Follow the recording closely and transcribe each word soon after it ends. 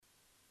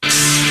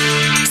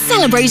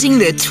celebrating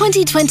the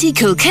 2020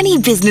 Kilkenny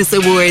Business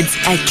Awards,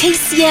 a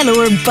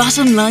KCLR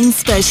Bottom Line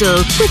Special,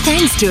 with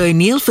thanks to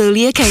O'Neill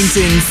Foley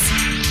Accountants.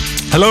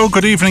 Hello,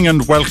 good evening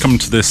and welcome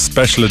to this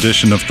special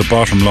edition of the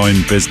Bottom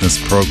Line Business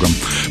Programme.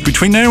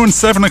 Between now and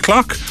 7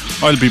 o'clock,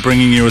 I'll be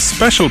bringing you a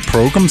special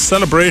programme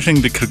celebrating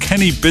the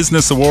Kilkenny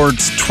Business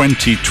Awards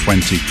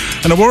 2020.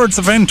 An awards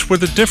event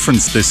with a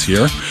difference this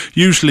year.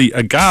 Usually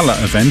a gala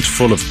event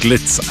full of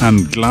glitz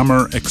and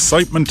glamour,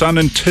 excitement and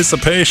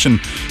anticipation.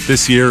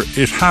 This year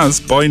it has,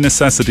 by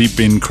necessity,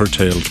 been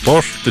curtailed.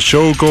 But the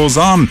show goes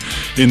on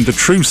in the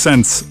true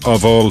sense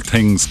of all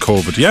things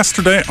COVID.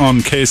 Yesterday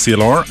on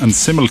KCLR and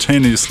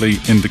simultaneously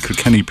in the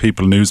Kilkenny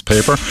People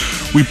Newspaper,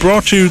 we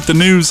brought you the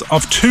news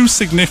of two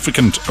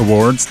significant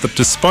awards that,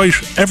 despite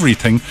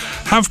everything,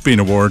 have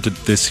been awarded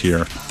this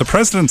year. The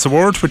President's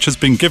Award, which has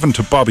been given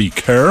to Bobby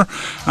Kerr,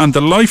 and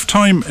the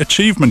Lifetime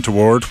Achievement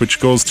Award, which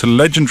goes to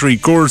legendary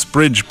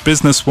Goresbridge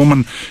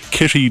businesswoman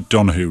Kitty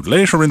Donohue.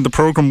 Later in the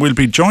programme, we'll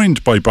be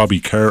joined by Bobby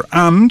Kerr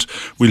and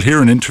we'll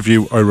hear an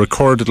interview I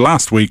recorded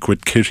last week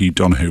with Kitty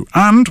Donohue.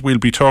 And we'll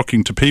be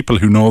talking to people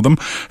who know them,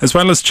 as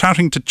well as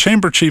chatting to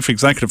Chamber Chief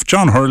Executive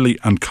John Hurley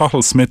and Cathal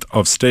Smith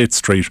of State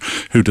Street,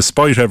 who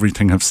despite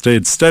everything have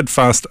stayed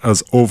steadfast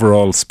as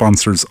overall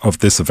sponsors of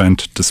this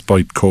event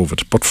despite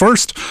COVID. But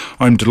first,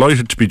 I'm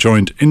delighted to be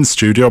joined in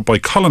studio by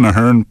Colin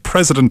Ahern,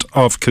 President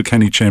of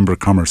Kilkenny Chamber of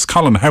Commerce.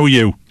 Colin, how are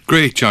you?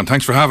 Great, John.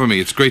 Thanks for having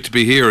me. It's great to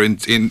be here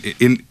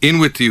in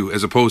with you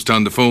as opposed to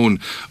on the phone,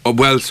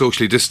 well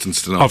socially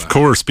distanced and all. Of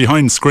course,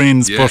 behind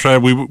screens, yeah.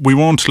 But we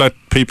won't let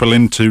people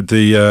into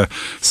the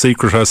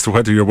secret as to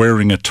whether you're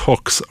wearing a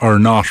tux or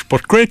not.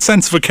 But great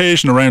sense of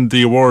occasion around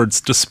the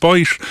awards,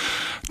 despite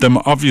them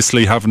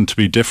obviously having to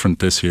be different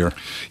this year.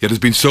 Yeah, there's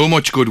been so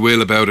much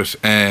goodwill about it,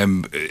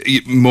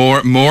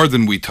 more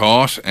than we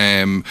thought.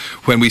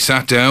 When we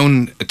sat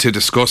down to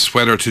discuss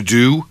whether to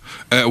do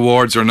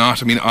awards or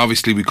not, I mean,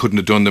 obviously we couldn't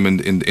have done them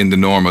in the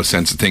normal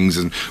sense of things,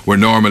 and we're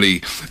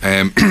normally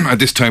at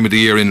this time of the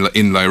year in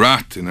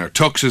Lyrath in our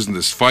tuxes, and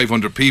there's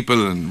 500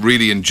 people and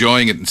really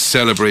enjoying it and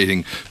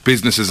celebrating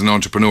businesses and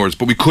entrepreneurs.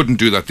 But we couldn't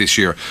do that this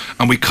year,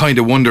 and we kind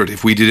of wondered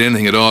if we did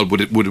anything at all,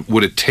 would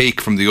it take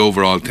from the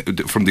overall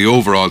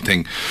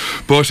thing.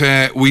 But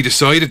we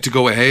decided to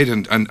go ahead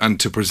and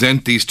to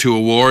present these two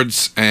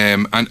awards,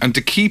 and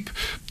to keep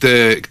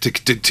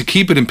to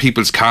keep it in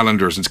people's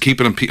calendars and to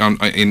keep it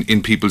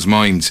in people's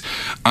minds.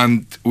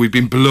 And we've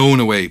been blown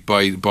away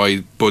by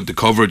both the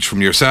coverage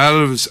from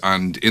yourselves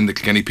and in the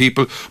Kilkenny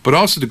People, but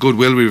also the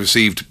goodwill we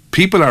received.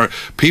 People are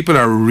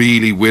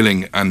really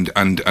willing and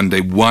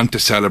they want to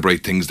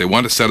celebrate things. They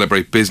want to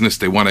celebrate business.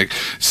 They want to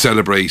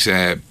celebrate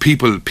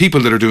people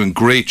that are doing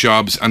great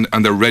jobs,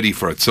 and they're ready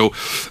for it. So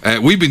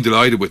we've been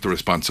delighted with the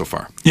response so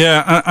far.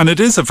 Yeah, and it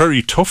is a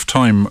very tough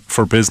time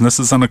for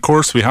businesses, and of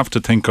course we have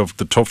to think of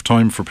the tough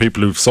time for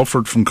people who've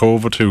suffered from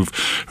COVID,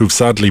 who've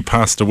sadly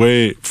passed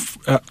away,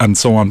 and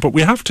so on. But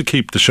we have to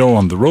keep the show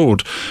on the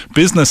road.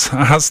 Business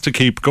has to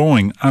keep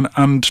going,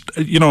 and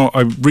you know,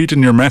 I read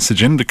in your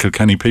message in the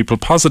Kilkenny People,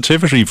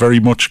 positivity very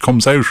much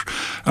comes out,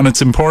 and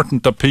it's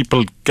important that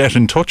people get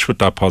in touch with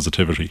that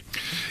positivity.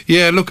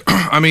 Yeah, look,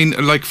 I mean,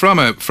 like from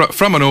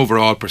an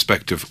overall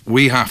perspective,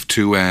 we have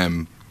to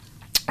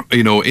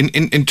you know,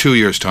 in 2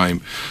 years' time,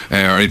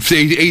 or in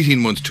 18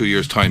 months, 2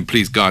 years' time,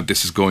 please God,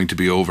 this is going to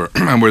be over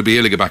and we'll be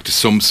able to get back to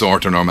some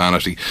sort of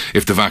normality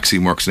if the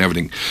vaccine works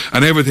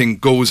and everything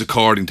goes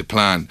according to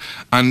plan.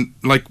 And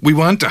like, we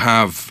want to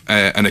have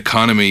an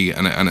economy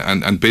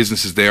and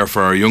businesses there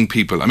for our young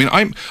people. I mean,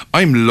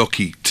 I'm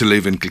lucky to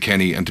live in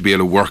Kilkenny and to be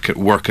able to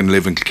work and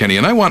live in Kilkenny,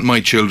 and I want my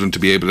children to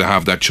be able to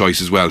have that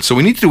choice as well. So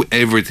we need to do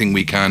everything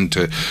we can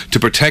to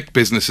protect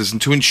businesses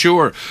and to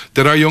ensure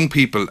that our young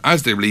people,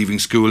 as they're leaving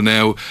school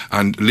now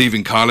and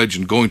leaving college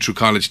and going through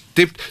college,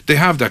 they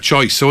have that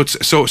choice. So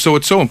it's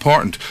so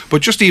important.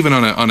 But just even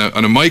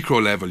on a micro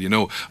level, you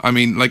know, I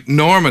mean, like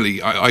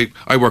normally I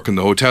work in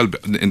the hotel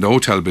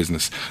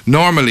business.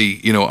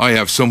 Normally, you know, I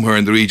have somewhere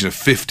in the region of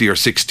 50 or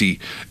 60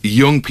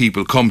 young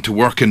people come to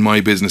work in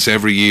my business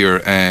every year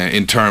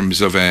in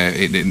terms of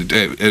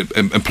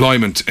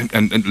employment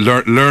and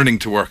learning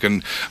to work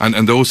and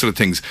those sort of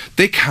things.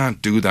 They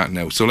can't do that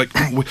now. So like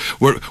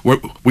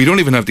we don't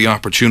even have the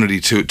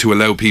opportunity to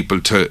allow people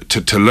to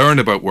learn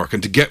about work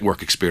and to get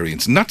work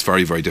experience, and that's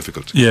very, very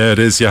difficult. Yeah, it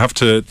is. You have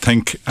to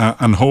think,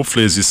 and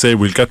hopefully, as you say,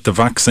 we'll get the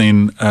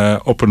vaccine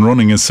up and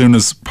running as soon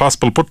as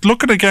possible. But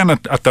looking again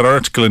at that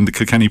article in the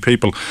Kilkenny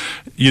People,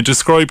 you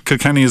describe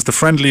Kilkenny as the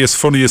friendliest,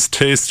 funniest,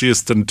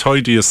 tastiest and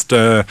tidiest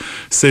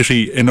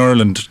city in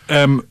Ireland.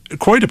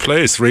 Quite a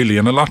place, really,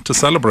 and a lot to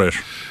celebrate.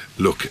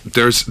 Look,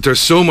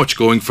 there's so much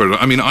going for it.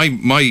 I mean,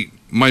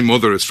 my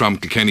mother is from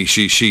Kilkenny.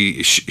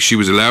 She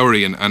was a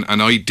Lowry, and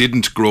I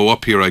didn't grow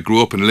up here. I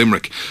grew up in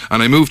Limerick,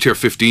 and I moved here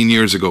 15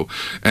 years ago.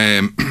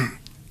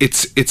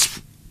 It's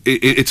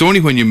it's only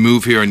when you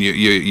move here and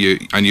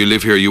you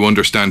live here you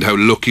understand how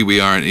lucky we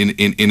are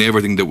in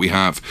everything that we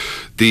have.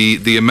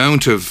 The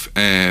amount of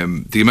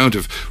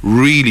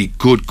really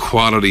good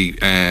quality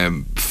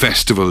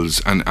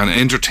festivals and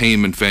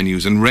entertainment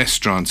venues and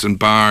restaurants and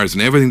bars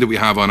and everything that we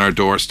have on our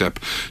doorstep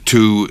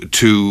to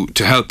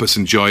help us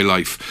enjoy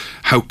life.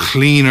 How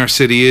clean our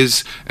city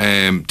is,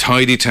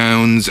 tidy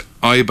towns,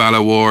 IBAL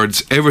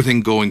awards,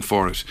 everything going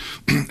for it.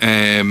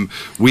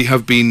 We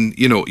have been,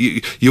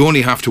 you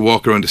only have to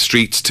walk around the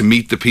streets to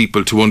meet the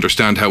people to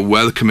understand how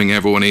welcoming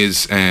everyone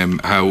is.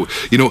 How,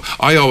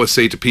 I always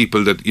say to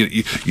people that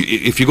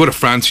if you go to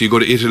France, you go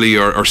to Italy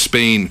or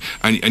Spain,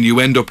 and you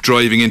end up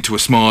driving into a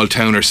small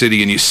town or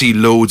city and you see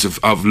loads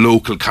of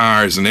local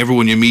cars and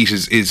everyone you meet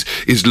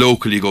is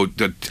local, you go,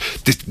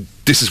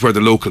 this is where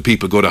the local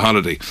people go to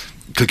holiday.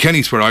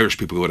 Kilkenny's where Irish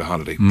people go to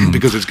holiday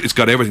because it's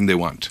got everything they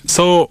want.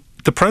 So,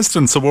 the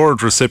President's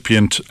Award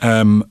recipient,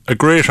 a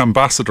great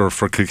ambassador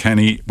for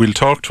Kilkenny. We'll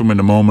talk to him in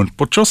a moment,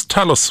 but just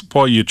tell us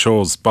why you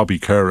chose Bobby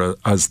Kerr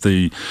as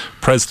the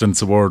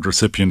President's Award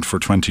recipient for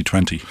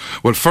 2020.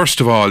 Well,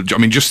 first of all,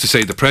 just to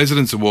say the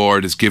President's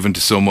Award is given to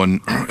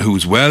someone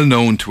who's well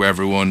known to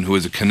everyone, who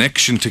has a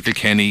connection to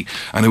Kilkenny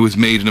and who has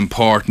made an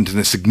important and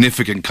a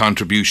significant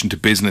contribution to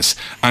business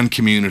and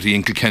community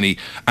in Kilkenny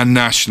and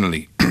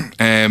nationally.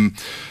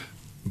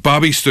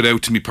 Bobby stood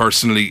out to me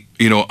personally.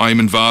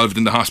 I'm involved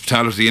in the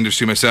hospitality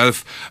industry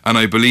myself, and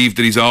I believe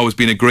that he's always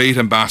been a great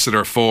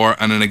ambassador for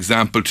and an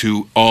example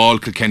to all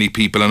Kilkenny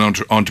people and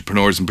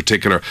entrepreneurs in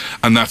particular,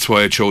 and that's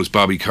why I chose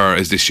Bobby Kerr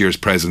as this year's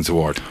President's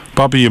Award.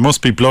 Bobby, you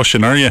must be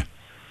blushing, are you?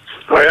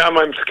 I am.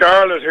 I'm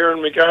scarlet here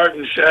in my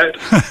garden shed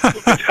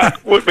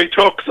with my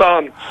tux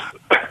on.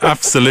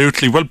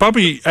 Absolutely. Well,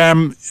 Bobby,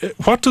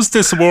 what does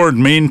this award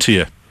mean to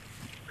you?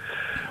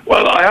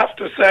 Well, I have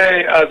to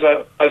say,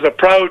 as a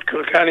proud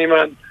Kilkenny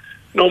man,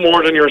 no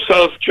more than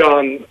yourself,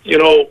 John,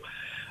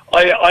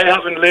 I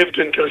haven't lived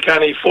in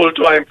Kilkenny full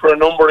time for a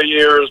number of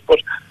years, but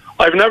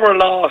I've never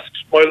lost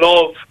my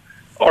love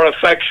or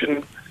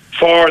affection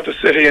for the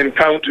city and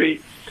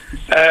county.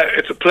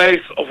 It's a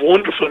place of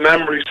wonderful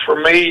memories for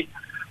me,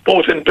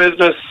 both in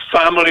business,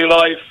 family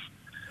life.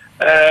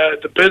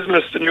 The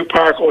business, the New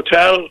Park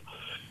Hotel,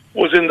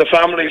 was in the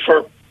family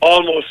for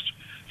almost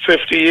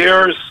 50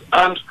 years,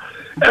 and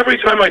every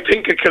time I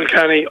think of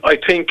Kilkenny, I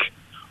think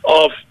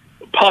of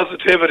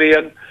positivity.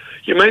 And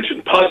you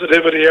mentioned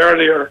positivity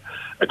earlier.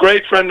 A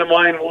great friend of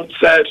mine once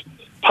said,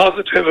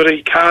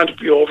 positivity can't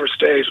be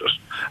overstated.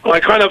 And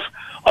I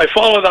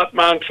follow that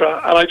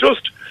mantra. And I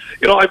just,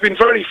 I've been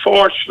very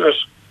fortunate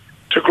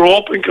to grow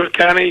up in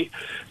Kilkenny,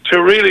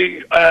 to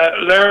really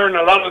learn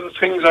a lot of the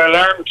things I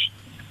learned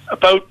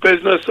about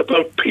business,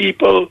 about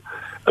people,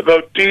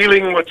 about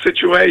dealing with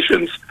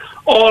situations,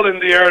 all in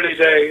the early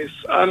days.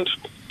 And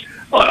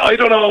I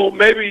don't know,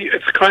 maybe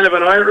it's kind of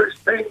an Irish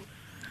thing.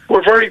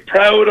 We're very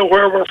proud of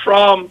where we're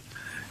from,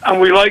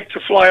 and we like to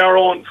fly our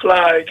own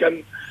flag.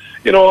 And,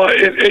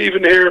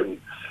 even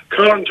hearing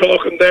Colin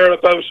talking there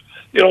about,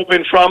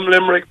 being from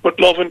Limerick but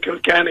loving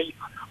Kilkenny,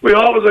 we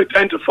always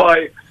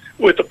identify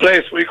with the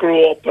place we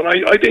grew up. And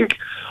I think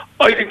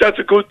that's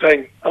a good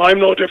thing, and I'm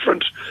no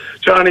different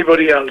to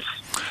anybody else.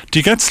 Do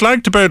you get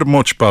slagged about it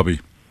much, Bobby?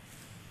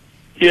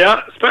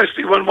 Yeah,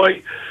 especially when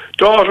my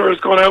daughter has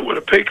gone out with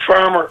a pig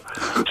farmer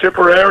in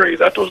Tipperary.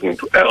 That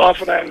doesn't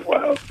often end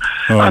well.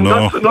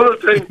 That's another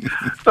thing.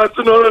 That's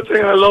another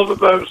thing I love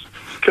about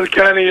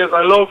Kilkenny is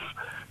I love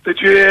the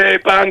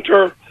GAA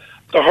banter,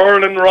 the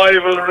hurling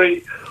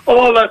rivalry,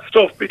 all that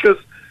stuff, because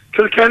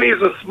Kilkenny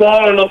is a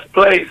small enough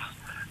place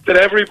that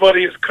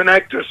everybody is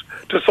connected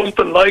to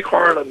something like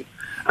hurling,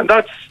 and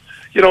that's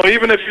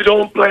even if you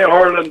don't play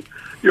hurling,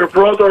 your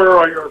brother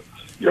or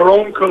your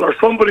uncle or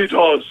somebody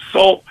does.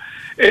 So.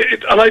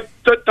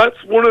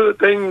 That's one of the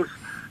things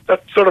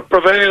that sort of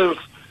prevails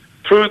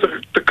through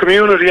the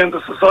community and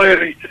the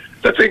society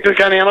that's in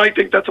Kilkenny, and I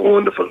think that's a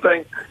wonderful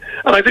thing.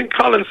 And I think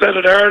Colin said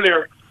it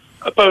earlier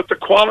about the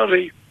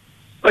quality.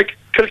 Like,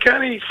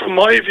 Kilkenny, from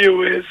my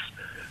view, is,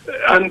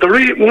 and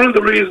one of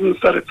the reasons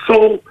that it's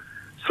so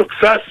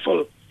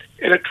successful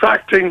in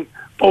attracting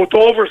both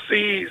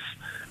overseas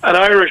and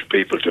Irish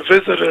people to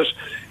visit it,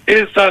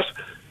 is that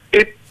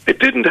it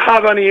didn't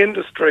have any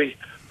industry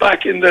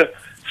back in the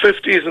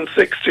 50s and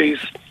 60s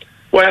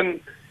when,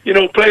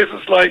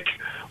 places like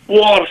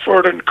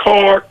Waterford and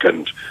Cork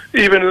and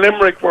even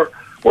Limerick were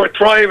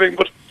thriving,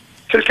 but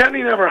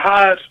Kilkenny never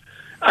had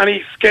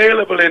any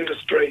scalable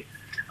industry.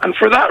 And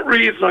for that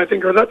reason, I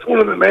think, or that's one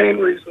of the main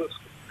reasons,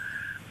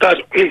 that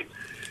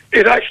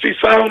it actually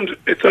found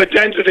its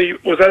identity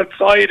was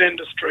outside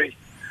industry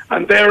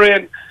and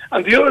therein.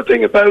 And the other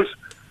thing about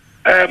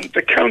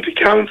the county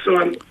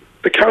council and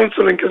the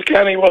council in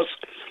Kilkenny was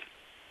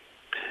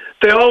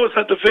they always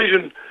had the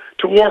vision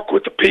to work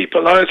with the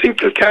people. And I think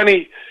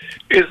Kilkenny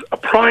is a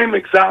prime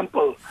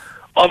example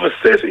of a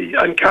city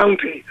and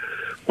county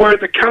where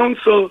the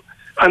council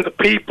and the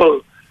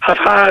people have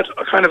had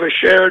a kind of a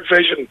shared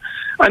vision.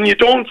 And you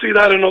don't see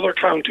that in other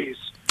counties.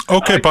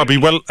 Okay, Bobby.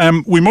 Well,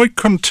 we might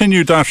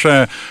continue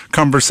that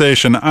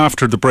conversation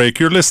after the break.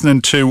 You're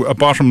listening to a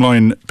Bottom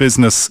Line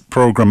Business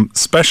Programme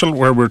special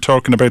where we're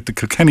talking about the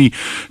Kilkenny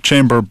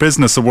Chamber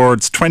Business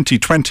Awards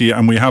 2020,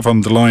 and we have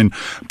on the line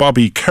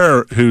Bobby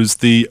Kerr, who's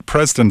the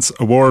President's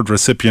Award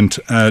recipient.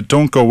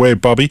 Don't go away,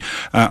 Bobby.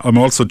 I'm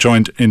also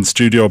joined in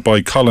studio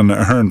by Colin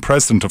Ahern,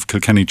 President of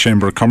Kilkenny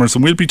Chamber of Commerce,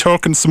 and we'll be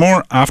talking some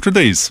more after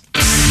these.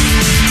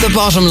 The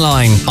Bottom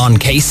Line on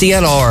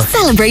KCLR.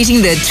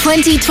 Celebrating the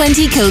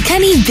 2020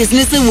 Kilkenny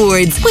Business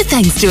Awards with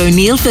thanks to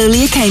O'Neill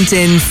Foley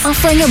Accountants,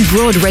 offering a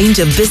broad range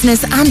of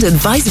business and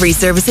advisory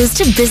services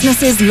to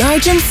businesses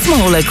large and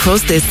small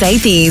across the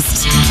South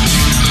East.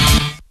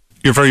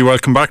 You're very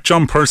welcome back.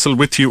 John Purcell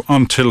with you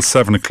until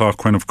 7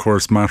 o'clock when, of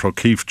course, Matt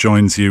O'Keefe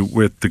joins you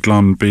with the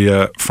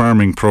Glanbia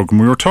farming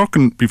programme. We were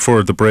talking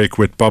before the break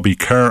with Bobby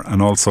Kerr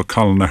and also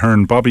Colin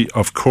Ahern. Bobby,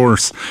 of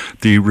course,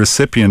 the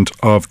recipient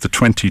of the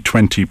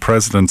 2020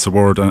 President's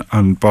Award,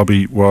 and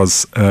Bobby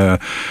was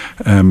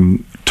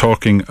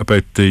talking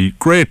about the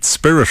great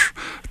spirit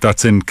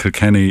that's in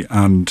Kilkenny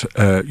and,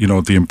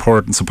 the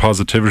importance of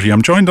positivity.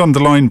 I'm joined on the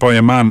line by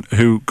a man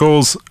who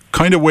goes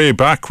kind of way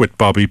back with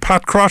Bobby.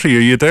 Pat Crotty, are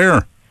you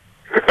there?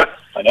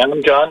 I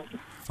am, John.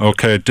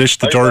 Okay, dish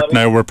the dirt Bobby.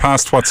 Now. We're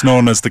past what's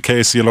known as the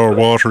KCLR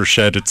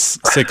watershed. It's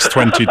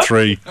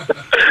 6:23.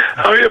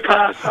 How are you,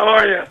 Pat? How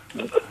are you?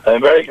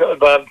 I'm very good,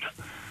 Bob.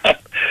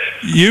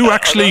 You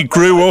actually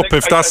grew up,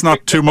 if that's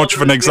not too much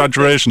of an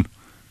exaggeration.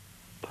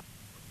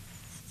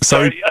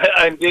 Sorry,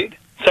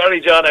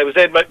 John. I was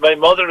saying my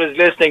mother is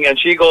listening and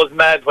she goes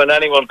mad when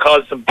anyone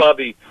calls him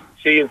Bobby.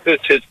 She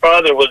insists his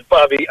father was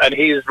Bobby and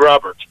he is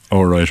Robert.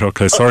 All right,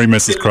 okay. Sorry,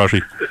 Mrs.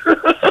 Crotty.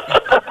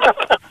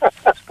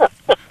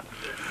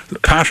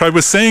 Pat, I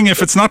was saying,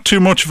 if it's not too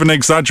much of an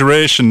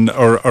exaggeration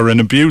or an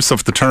abuse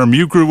of the term,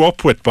 you grew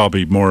up with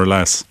Bobby, more or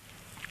less.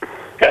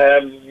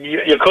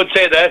 You could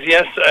say that,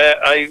 yes.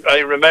 I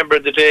remember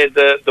the day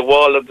the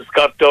wall of the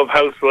Scott Dove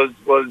house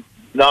was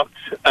knocked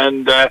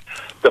and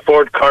the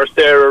Ford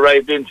Corsair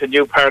arrived into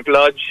New Park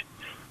Lodge.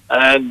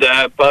 And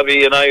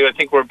Bobby and I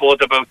think were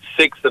both about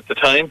 6 at the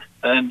time.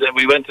 And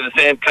we went to the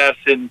same class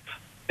in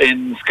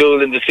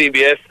school in the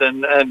CBS,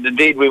 and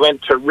indeed we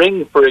went to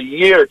Ring for a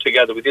year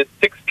together. We did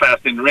 6th class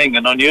in Ring,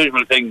 an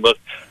unusual thing, but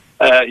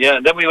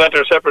then we went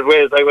our separate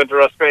ways. I went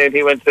to Australia and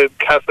he went to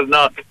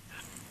Castleknock,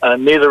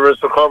 and neither of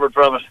us recovered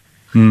from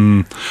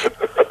it.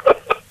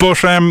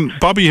 But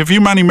Bobby, have you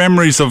many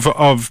memories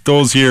of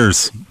those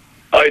years?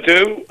 I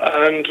do,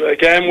 and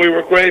again, we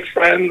were great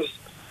friends.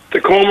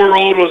 The Comer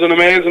Road was an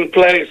amazing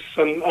place,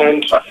 and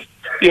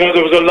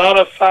there was a lot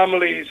of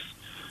families,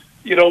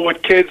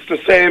 with kids the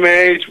same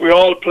age. We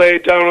all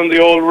played down on the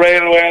old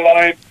railway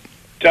line,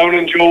 down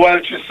in Joe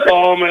Welch's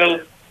sawmill,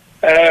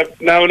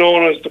 now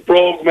known as the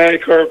Brogue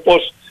Maker.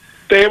 But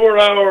they were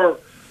our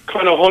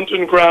kind of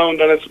hunting ground,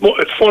 and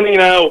it's funny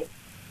now.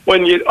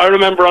 I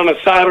remember on a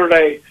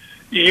Saturday,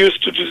 you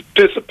used to just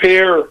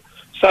disappear.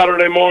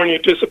 Saturday morning,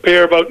 you'd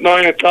disappear about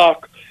 9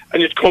 o'clock,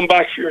 and you'd come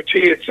back for your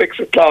tea at 6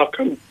 o'clock,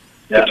 and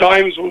the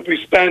times would be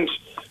spent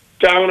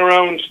down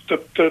around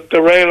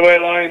the railway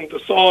line, the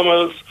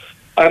sawmills,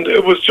 and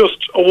it was just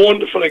a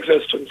wonderful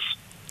existence.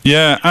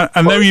 Yeah,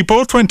 and now you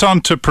both went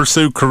on to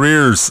pursue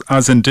careers,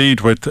 as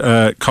indeed with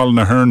Colin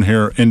Ahern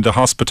here, in the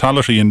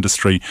hospitality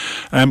industry.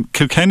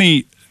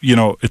 Kilkenny,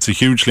 it's a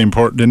hugely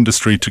important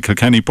industry to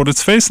Kilkenny, but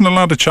it's facing a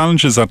lot of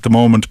challenges at the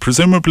moment.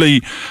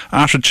 Presumably,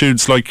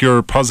 attitudes like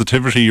your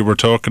positivity you were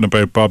talking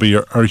about, Bobby,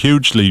 are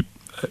hugely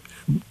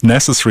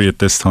necessary at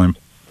this time.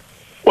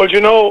 Well,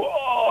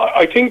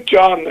 I think,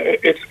 John,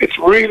 it's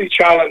really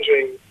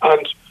challenging,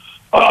 and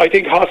I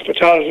think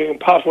hospitality, and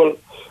Pat will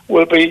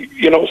be,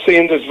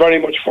 seeing this very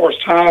much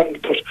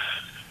firsthand. But,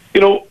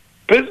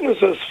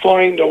 businesses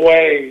find a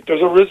way.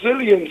 There's a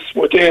resilience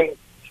within,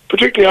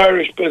 particularly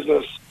Irish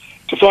business,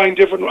 to find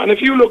different. And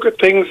if you look at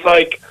things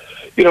like,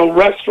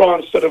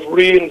 restaurants that have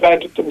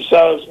reinvented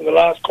themselves in the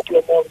last couple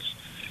of months,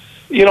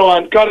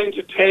 and got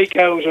into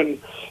takeout and,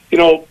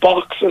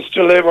 boxes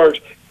delivered,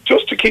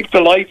 just to keep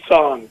the lights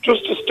on,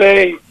 just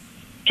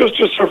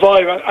to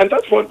survive. And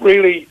that's what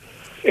really,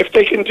 if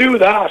they can do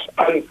that,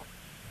 and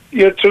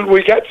till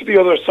we get to the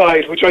other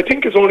side, which I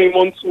think is only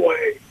months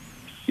away,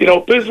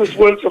 business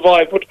will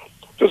survive. But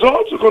there's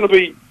also going to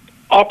be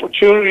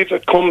opportunity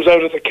that comes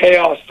out of the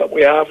chaos that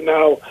we have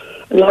now.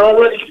 And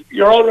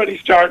you're already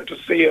starting to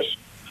see it.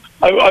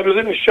 I was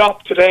in a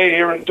shop today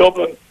here in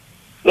Dublin,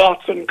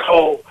 Lots &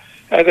 Co.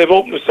 They've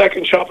opened a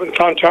second shop in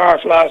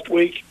Clontarf last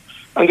week,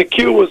 and the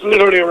queue was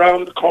literally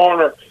around the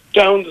corner,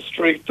 down the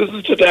street. This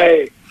is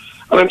today.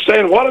 And I'm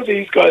saying, what are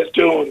these guys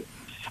doing?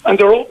 And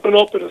they're opening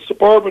up in a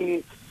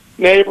suburban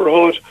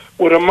neighbourhood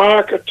with a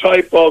market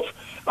type of,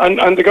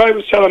 and the guy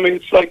was telling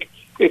me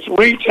it's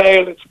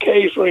retail, it's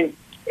catering,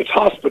 it's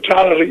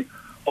hospitality,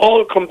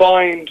 all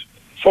combined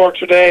for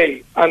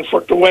today and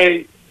for the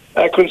way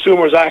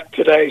consumers act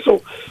today.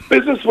 So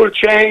business will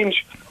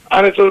change,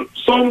 and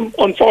some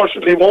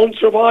unfortunately won't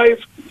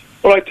survive.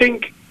 But I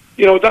think,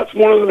 that's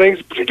one of the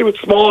things, particularly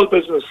with small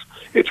business.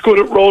 It's good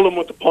at rolling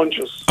with the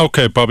punches.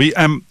 Okay, Bobby.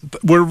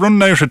 We're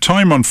running out of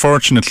time,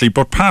 unfortunately.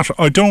 But Pat,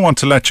 I don't want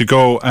to let you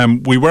go.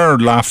 We were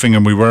laughing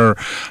and we were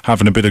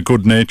having a bit of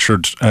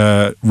good-natured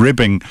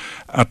ribbing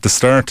at the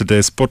start of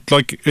this. But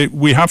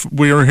we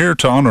are here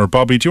to honour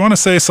Bobby. Do you want to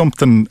say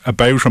something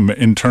about him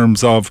in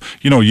terms of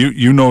you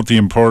know the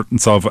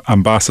importance of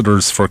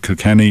ambassadors for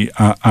Kilkenny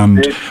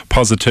and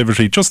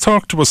positivity? Just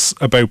talk to us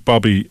about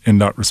Bobby in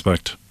that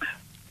respect.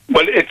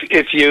 Well,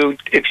 if you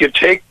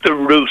take the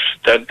route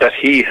that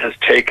he has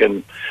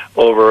taken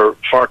over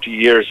 40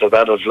 years of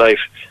adult life,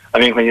 I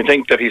mean, when you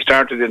think that he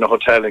started in a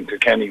hotel in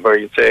Kilkenny where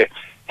you'd say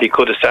he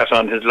could have sat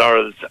on his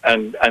laurels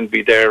and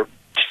be there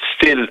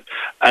still,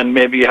 and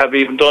maybe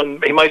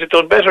he might have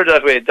done better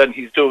that way than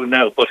he's doing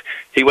now. But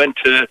he went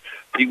to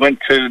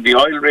the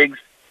oil rigs,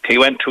 he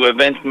went to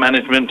event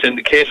management in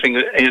the catering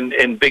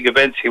in big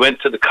events, he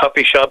went to the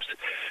coffee shops.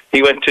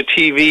 He went to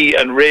TV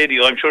and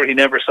radio. I'm sure he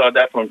never saw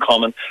that one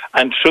coming.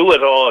 And through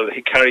it all,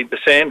 he carried the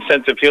same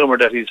sense of humour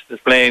that he's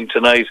displaying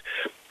tonight,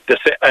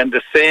 and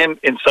the same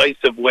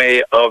incisive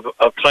way of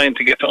trying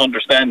to get to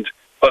understand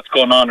what's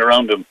going on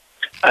around him.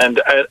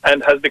 And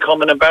has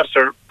become an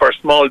ambassador for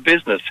small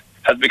business,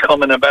 has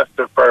become an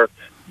ambassador for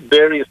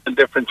various and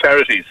different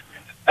charities,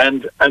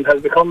 and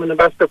has become an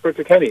ambassador for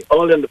Kilkenny,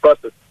 all in the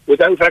process,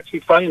 without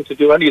actually trying to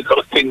do any of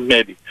those things,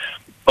 maybe.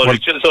 But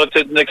it's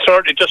an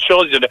extraordinary. It just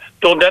shows you that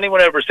don't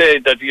anyone ever say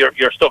that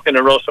you're stuck in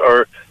a rut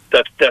or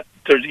that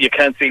you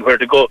can't see where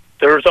to go.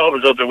 There's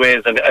always other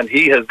ways, and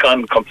he has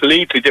gone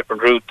completely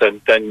different route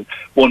than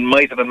one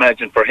might have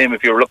imagined for him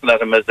if you were looking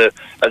at him as a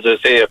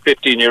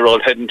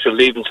 15-year-old heading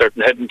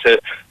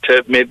to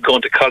maybe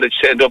going to college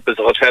to end up as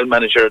a hotel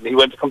manager. And he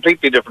went a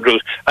completely different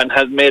route and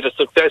has made a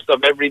success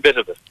of every bit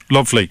of it.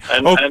 Lovely.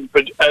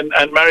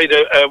 And married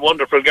a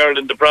wonderful girl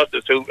in the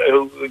process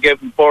who gave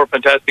him 4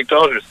 fantastic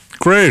daughters.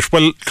 Great.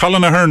 Well,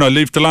 Colin Ahern, I'll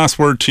leave the last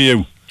word to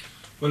you.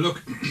 Well,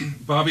 look,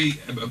 Bobby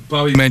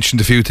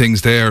mentioned a few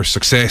things there: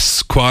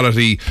 success,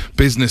 quality,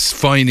 business,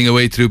 finding a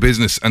way to do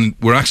business, and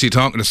we're actually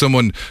talking to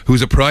someone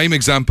who's a prime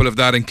example of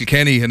that in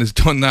Kilkenny and has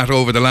done that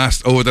over the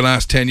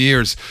last 10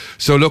 years.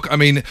 So, look, I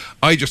mean,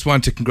 I just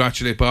want to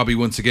congratulate Bobby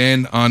once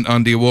again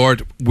on the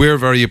award. We're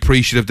very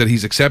appreciative that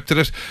he's accepted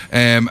it,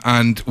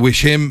 and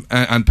wish him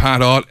and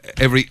Pat all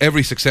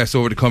every success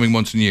over the coming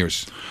months and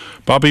years.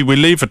 Bobby, we'll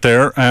leave it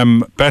there.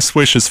 Best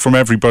wishes from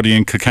everybody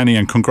in Kilkenny,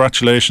 and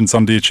congratulations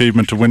on the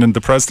achievement of winning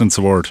the President's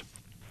Award.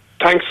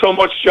 Thanks so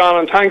much, John,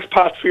 and thanks,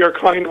 Pat, for your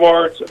kind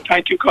words. And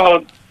thank you,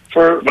 Colin,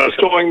 for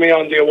bestowing me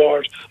on the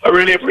award. I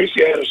really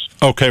appreciate it.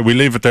 OK, we'll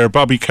leave it there.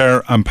 Bobby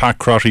Kerr and Pat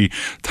Crotty,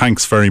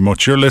 thanks very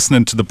much. You're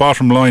listening to the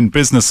Bottom Line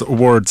Business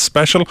Awards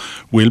special.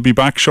 We'll be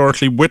back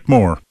shortly with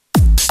more.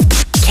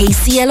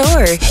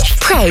 KCLR,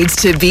 proud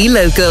to be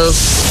local.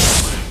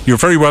 You're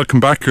very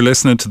welcome back. You're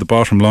listening to The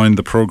Bottom Line,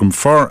 the programme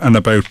for and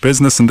about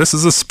business, and this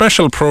is a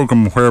special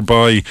programme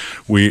whereby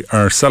we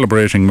are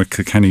celebrating with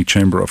Kilkenny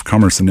Chamber of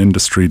Commerce and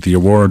Industry the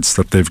awards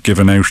that they've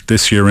given out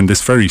this year in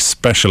this very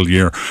special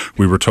year.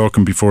 We were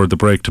talking before the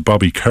break to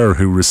Bobby Kerr,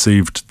 who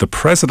received the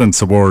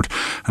President's Award,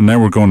 and now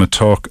we're going to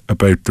talk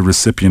about the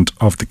recipient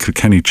of the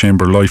Kilkenny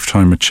Chamber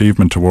Lifetime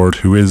Achievement Award,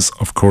 who is,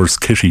 of course,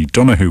 Kitty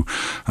Donohue,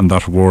 and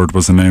that award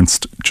was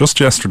announced just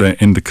yesterday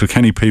in the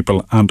Kilkenny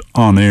People and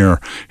on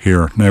air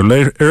here. Now,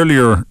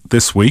 earlier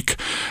this week,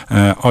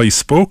 I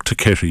spoke to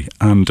Kitty,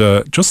 and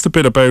just a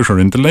bit about her.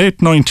 In the late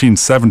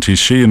 1970s,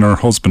 she and her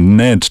husband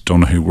Ned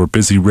Donohue were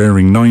busy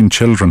rearing 9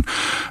 children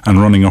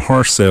and running a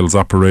horse sales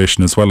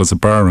operation as well as a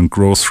bar and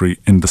grocery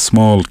in the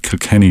small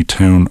Kilkenny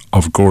town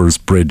of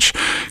Goresbridge.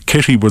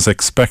 Kitty was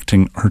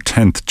expecting her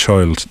 10th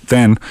child.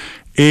 Then,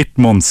 8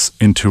 months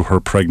into her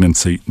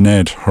pregnancy,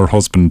 Ned, her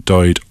husband,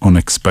 died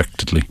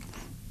unexpectedly.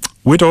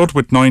 Widowed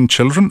with 9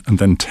 children and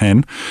then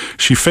 10,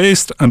 she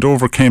faced and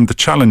overcame the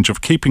challenge of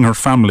keeping her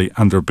family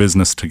and their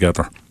business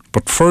together.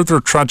 But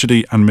further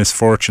tragedy and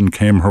misfortune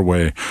came her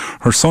way.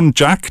 Her son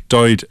Jack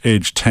died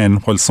aged 10,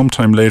 while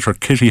sometime later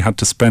Kitty had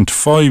to spend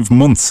 5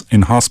 months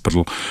in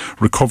hospital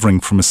recovering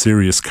from a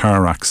serious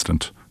car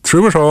accident.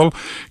 Through it all,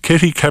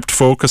 Kitty kept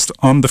focused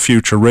on the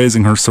future,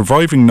 raising her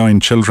surviving 9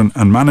 children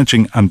and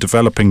managing and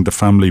developing the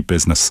family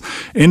business.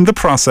 In the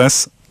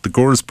process, the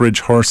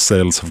Goresbridge horse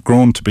sales have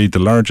grown to be the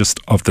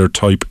largest of their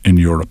type in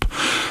Europe.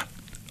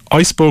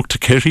 I spoke to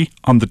Kitty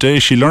on the day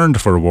she learned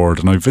of her award,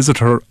 and I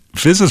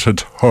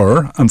visited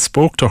her and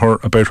spoke to her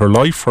about her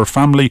life, her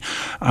family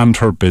and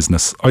her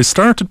business. I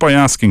started by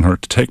asking her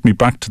to take me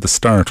back to the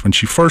start when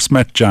she first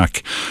met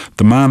Jack,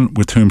 the man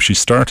with whom she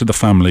started a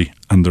family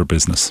and their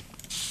business.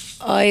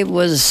 I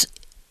was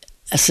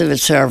a civil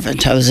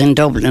servant. I was in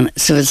Dublin,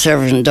 civil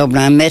servant in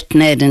Dublin. I met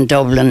Ned in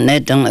Dublin,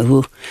 Ned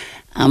Donohue,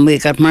 and we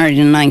got married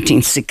in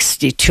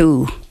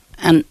 1962.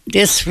 And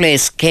this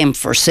place came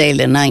for sale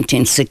in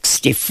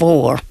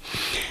 1964.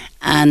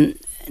 And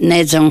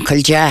Ned's uncle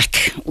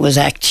Jack was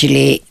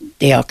actually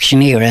the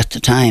auctioneer at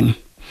the time.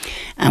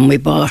 And we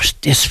bought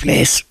this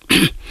place.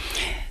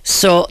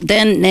 So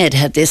then Ned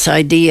had this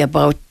idea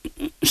about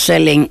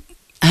selling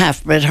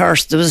half-bred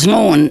horse. There was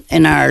no one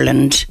in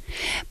Ireland,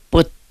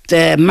 but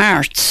the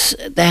marts,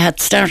 they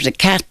had started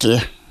cattle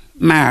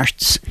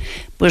marts,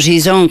 but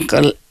his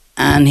uncle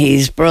and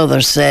his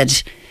brother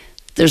said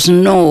there's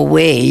no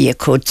way you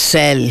could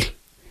sell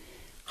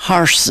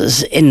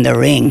horses in the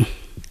ring.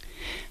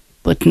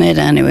 But Ned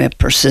anyway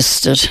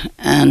persisted,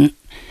 and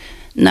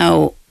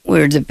now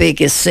we're the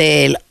biggest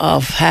sale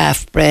of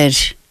half-bred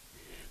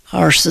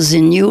horses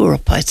in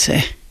Europe, I'd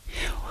say.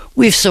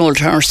 We've sold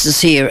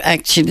horses here.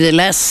 Actually, the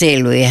last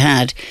sale we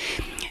had,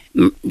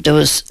 there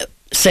was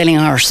selling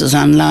horses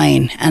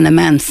online, and a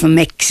man from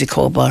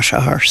Mexico bought a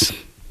horse.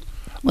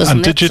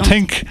 And did you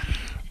think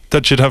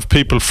that you'd have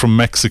people from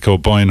Mexico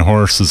buying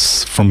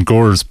horses from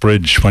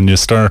Goresbridge when you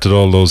started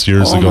all those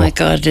years ago? Oh my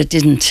God, it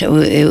didn't.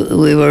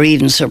 We were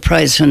even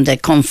surprised when they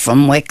come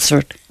from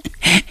Wexford.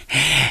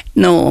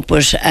 No,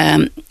 but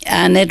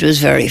and it was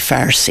very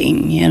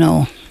far-seeing, you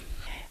know.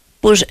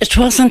 But it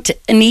wasn't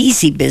an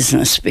easy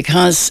business,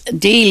 because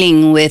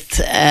dealing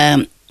with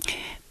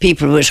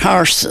people with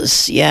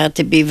horses, you had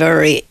to be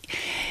very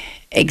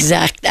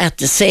exact at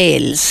the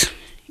sales,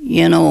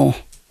 you know.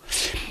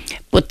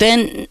 But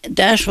then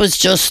that was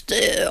just,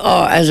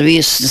 as we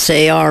used to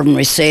say,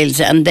 ordinary sales.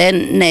 And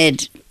then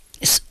Ned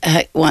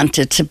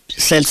wanted to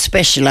sell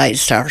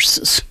specialised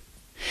horses.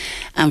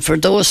 And for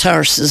those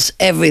horses,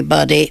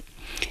 everybody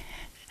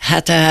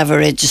had to have a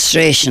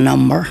registration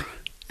number,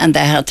 and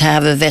they had to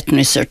have a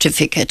veterinary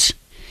certificate.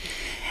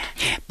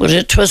 But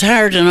it was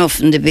hard enough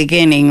in the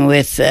beginning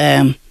with,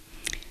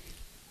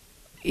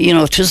 you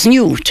know, it was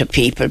new to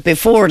people.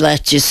 Before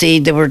that, you see,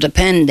 they were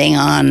depending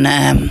on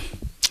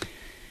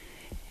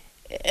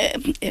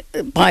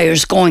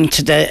buyers going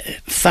to the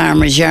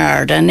farmer's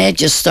yard, and they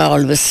just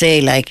always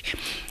say like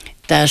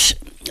that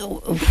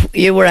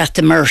you were at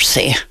the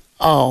mercy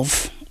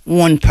of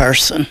one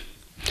person,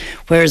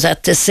 whereas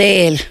at the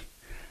sale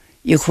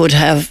you could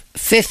have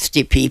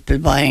 50 people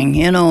buying,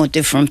 you know,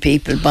 different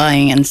people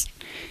buying. And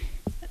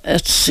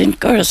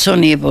it's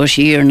only about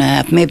a year and a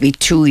half, maybe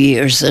 2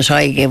 years, that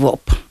I gave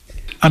up.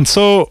 And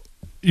so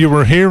you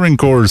were here in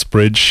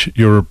Goresbridge,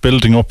 you were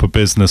building up a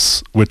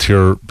business with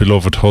your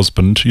beloved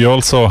husband. You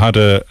also had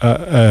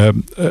a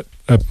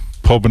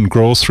pub and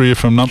grocery,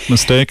 if I'm not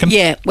mistaken.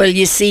 Yeah, well,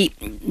 you see,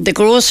 the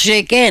grocery,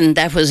 again,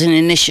 that was an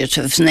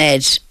initiative of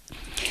Ned.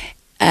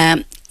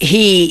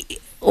 He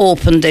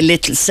opened a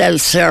little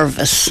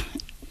self-service,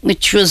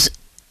 which was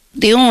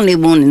the only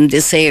one in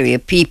this area.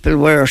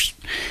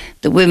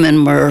 The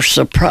women were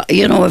surprised,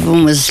 you know,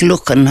 everyone was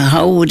looking,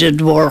 how would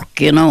it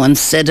work, you know,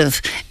 instead of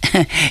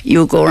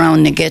you go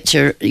around and get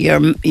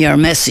your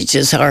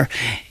messages, or,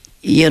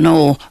 you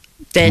know,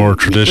 then more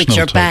traditional with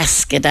your type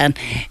basket. And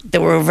they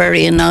were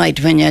very annoyed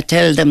when you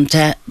tell them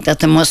that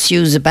they must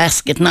use a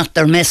basket, not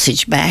their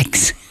message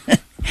bags.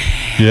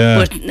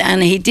 Yeah.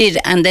 And he did.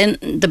 And then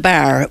the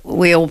bar,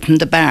 we opened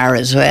the bar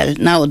as well.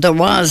 Now there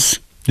was...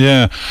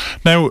 Yeah.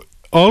 Now,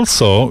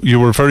 also, you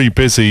were very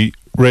busy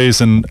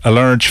raising a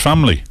large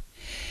family.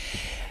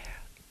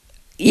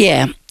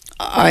 Yeah,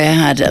 I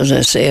had, as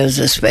I say, I was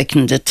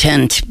expecting the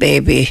 10th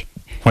baby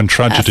when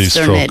tragedy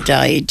struck. After Ned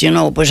died, you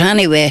know. But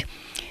anyway,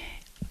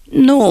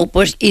 no,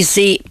 but you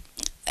see,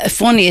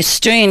 funny,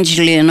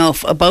 strangely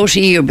enough, about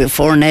a year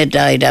before Ned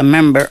died, I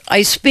remember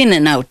I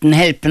spinning out and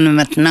helping him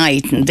at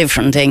night and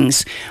different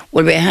things.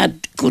 Well, we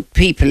had good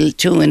people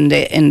too in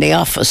the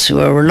office who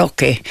were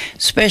lucky.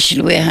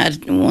 Especially we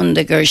had one of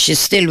the girls, she's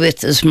still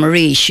with us,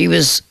 Marie. She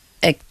was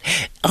I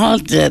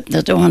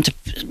don't want to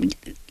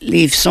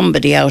leave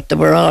somebody out. They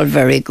were all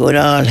very good,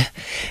 all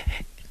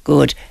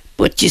good.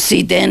 But you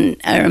see, then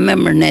I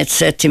remember Ned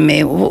said to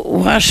me,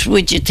 what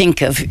would you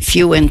think of if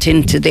you went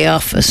into the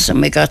office and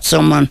we got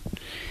someone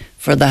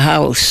for the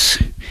house?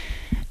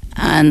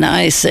 And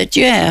I said,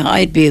 yeah,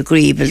 I'd be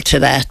agreeable to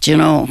that, you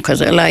know,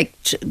 because I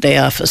liked the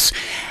office.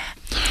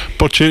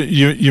 But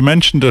you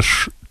mentioned it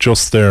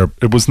just there.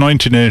 It was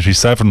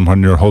 1987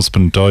 when your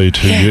husband died.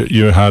 Yeah.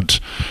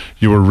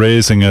 You were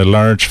raising a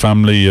large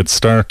family. You'd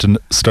started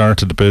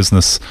the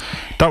business.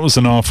 That was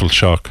an awful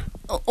shock.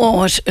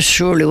 Oh, it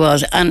surely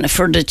was. And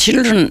for the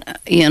children,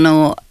 you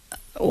know,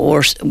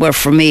 were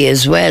for me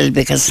as well,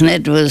 because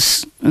Ned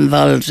was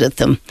involved with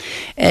them.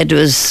 Ed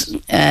was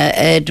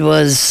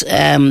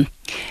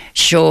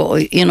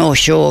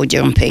show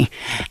jumping,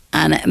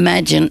 and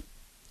imagine.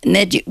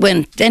 Ned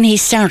went. Then he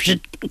started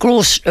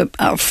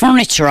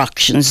furniture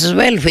auctions as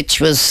well,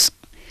 which was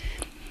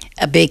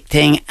a big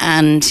thing.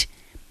 And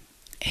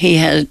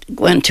he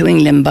went to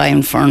England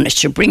buying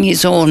furniture, bring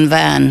his own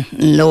van,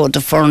 and load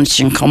the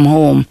furniture, and come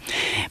home.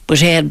 But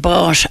he had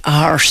bought a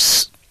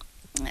horse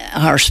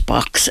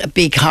box, a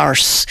big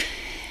horse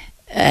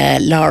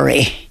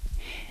lorry.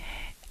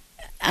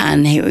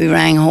 And he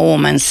rang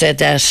home and said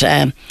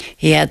that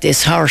he had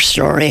this horse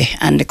lorry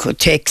and it could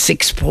take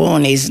 6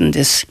 ponies, and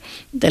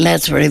the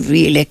lads were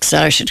really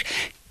excited,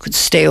 could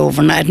stay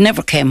overnight.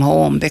 Never came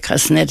home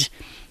because Ned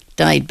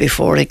died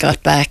before he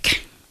got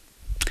back.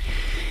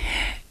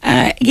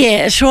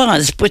 Yeah, it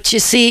was, but you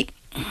see,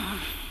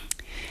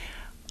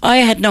 I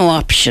had no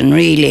option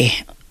really.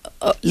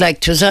 Like,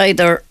 it was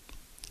either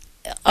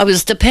I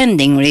was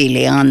depending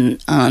really on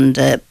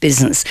the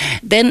business.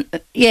 Then,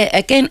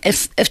 again,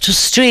 if it was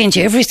strange,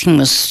 everything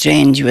was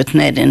strange with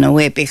Ned in a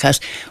way, because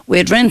we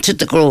had rented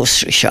the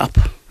grocery shop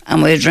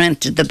and we had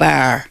rented the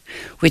bar,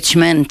 which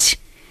meant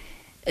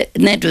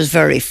Ned was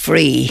very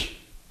free,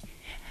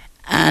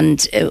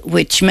 and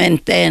which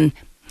meant then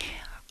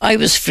I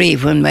was free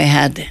when we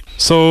had.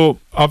 So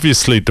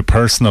obviously the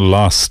personal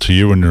loss to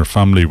you and your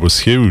family was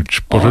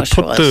huge, but it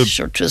put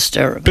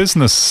the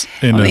business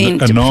in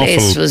an awful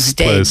place was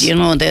dead. place. You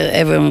know,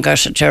 everyone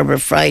got a terrible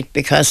fright,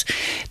 because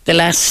the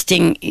last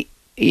thing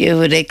you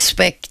would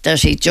expect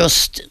that he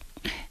just,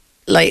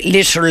 like,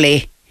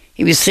 literally,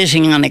 he was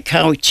sitting on a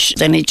couch,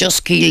 then he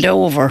just keeled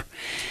over,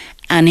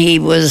 and he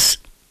was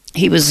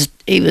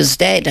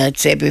dead, I'd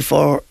say,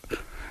 before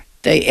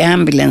the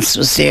ambulance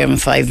was there in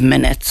 5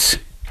 minutes.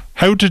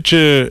 How did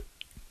you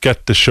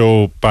get the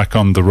show back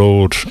on the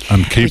road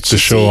and keep the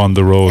show on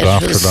the road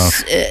after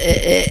that?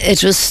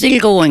 It was still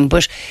going,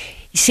 but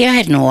you see, I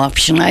had no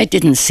option. I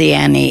didn't see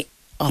any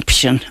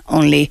option.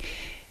 Only,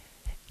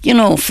 you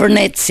know, for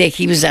Ned's sake,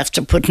 he was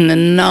after putting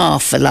an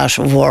awful lot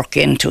of work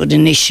into it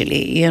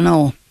initially, you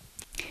know.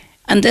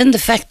 And then the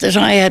fact that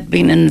I had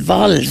been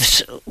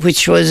involved,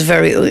 which was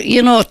very,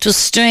 you know, it was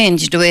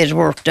strange the way it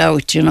worked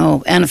out, you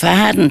know. And if I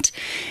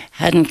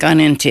hadn't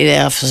gone into the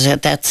office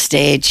at that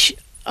stage,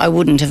 I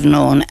wouldn't have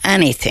known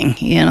anything,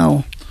 you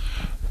know.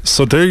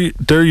 So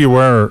there you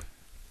were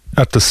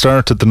at the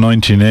start of the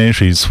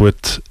 1980s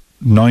with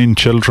 9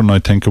 children, I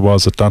think it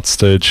was, at that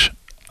stage,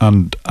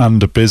 and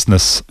a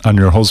business, and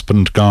your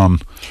husband gone.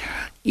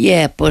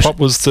 Yeah, but what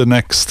was the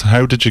next?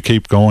 How did you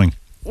keep going?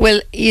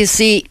 Well, you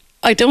see,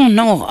 I don't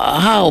know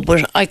how,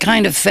 but I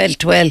kind of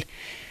felt, well,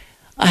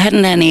 I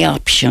hadn't any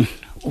option.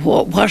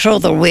 What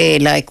other way,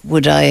 like,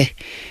 would I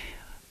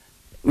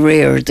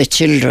rear the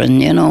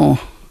children, you know?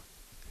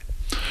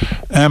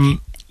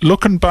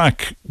 Looking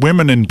back,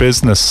 women in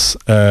business,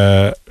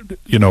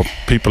 you know,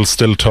 people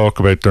still talk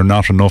about there are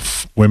not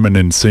enough women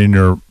in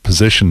senior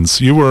positions.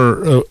 You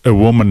were a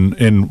woman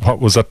in what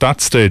was at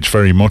that stage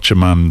very much a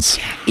man's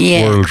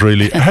world,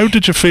 really. How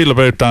did you feel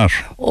about that?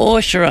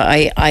 Oh, sure.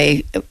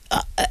 I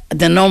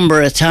the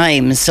number of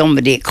times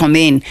somebody come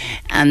in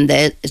and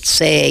they'd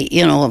say,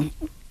 you know,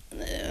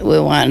 we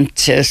want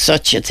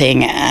such a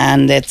thing,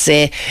 and they'd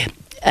say,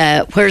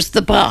 where's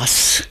the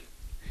boss?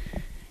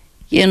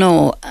 You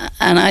know,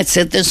 and I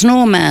said, there's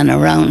no man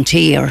around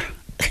here.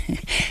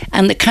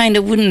 And they kind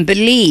of wouldn't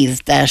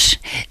believe that.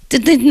 They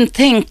didn't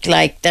think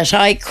like that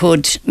I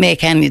could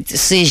make any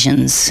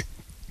decisions,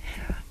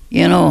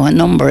 you know, a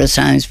number of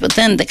times. But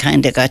then they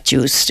kind of got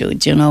used to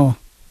it, you know.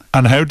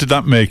 And how did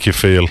that make you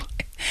feel?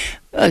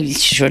 Well,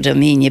 sure, I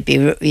mean,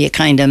 you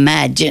kind of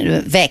mad, you know,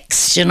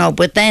 vexed, you know.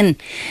 But then,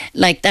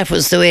 like, that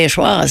was the way it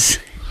was.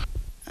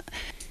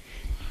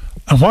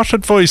 And what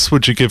advice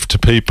would you give to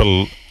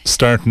people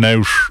starting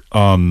out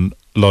on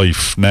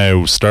life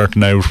now,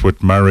 starting out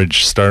with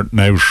marriage, starting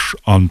out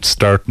on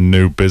starting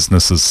new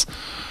businesses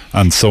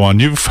and so on?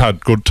 You've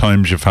had good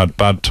times, you've had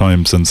bad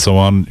times and so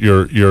on.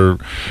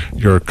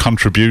 Your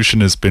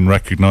contribution has been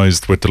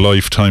recognised with the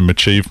Lifetime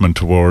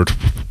Achievement Award.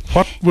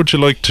 What would you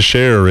like to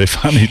share,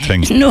 if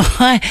anything? No,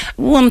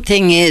 one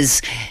thing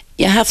is,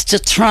 you have to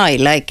try.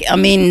 Like, I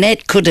mean,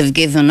 Ned could have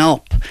given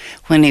up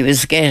when he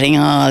was getting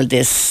all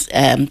this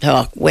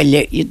talk. Well,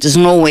 there's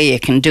no way you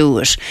can do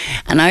it.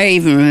 And I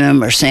even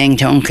remember saying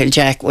to Uncle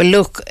Jack, well,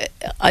 look,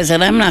 I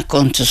said, I'm not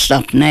going to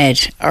stop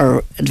Ned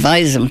or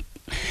advise him.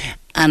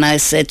 And I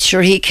said,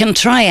 sure, he can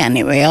try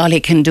anyway. All he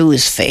can do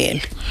is fail.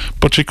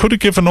 But you could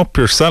have given up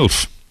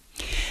yourself.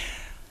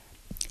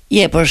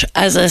 Yeah, but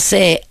as I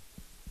say,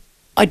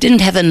 I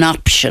didn't have an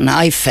option.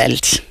 I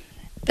felt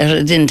that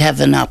I didn't have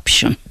an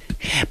option.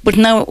 But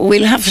now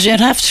you'll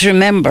have to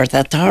remember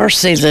that the horse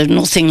sales are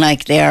nothing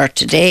like they are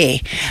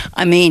today.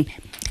 I mean,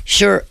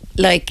 sure,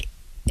 like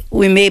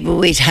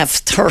we'd have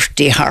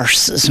 30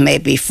 horses,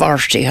 maybe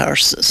 40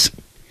 horses.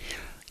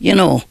 You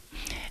know,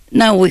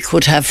 now we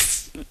could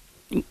have,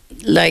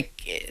 like,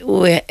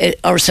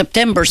 our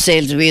September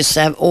sales, we used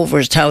to have over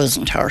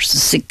 1,000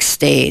 horses, 6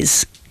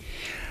 days.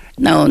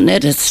 Now,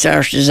 Ned had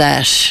started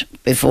that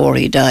before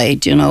he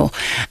died, you know,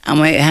 and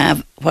we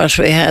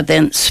had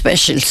then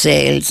special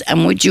sales.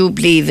 And would you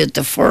believe it,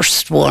 the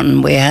first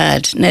one we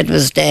had, Ned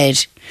was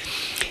dead.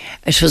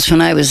 It was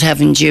when I was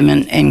having gym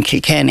in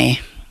Kilkenny.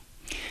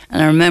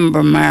 And I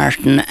remember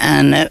Martin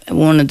and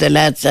one of the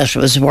lads that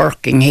was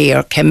working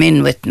here came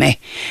in with me.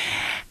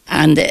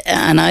 And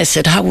I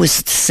said, how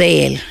was the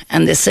sale?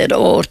 And they said,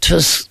 oh, it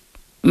was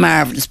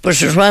marvellous.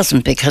 But it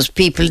wasn't, because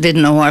people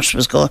didn't know what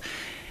was going,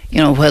 you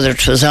know, whether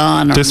it was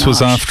on or not. This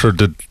was after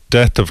the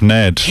death of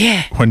Ned.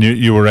 Yeah. When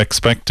you were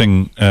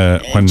expecting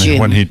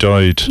when he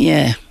died.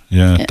 Yeah.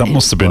 Yeah, that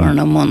must have been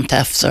a month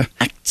after.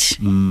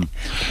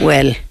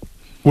 Well,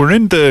 we're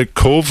in the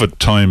COVID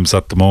times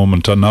at the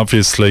moment, and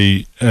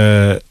obviously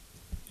you're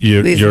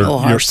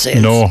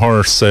no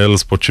horse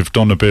sales, but you've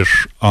done a bit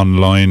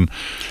online.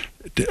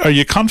 Are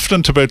you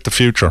confident about the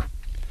future?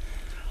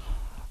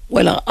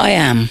 Well, I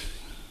am,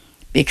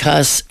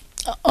 because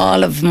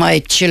all of my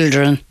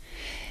children,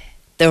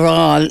 they're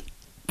all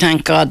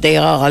thank God they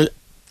all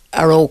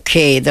are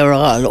okay. They're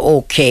all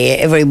okay,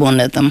 every one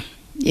of them,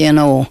 you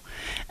know.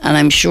 And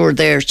I'm sure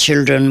their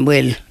children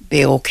will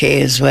be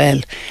okay as well.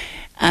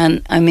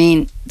 And I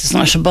mean, there's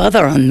not a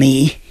bother on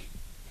me.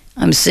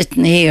 I'm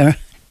sitting here.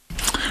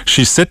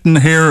 She's sitting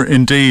here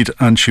indeed,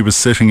 and she was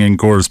sitting in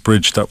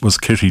Goresbridge. That was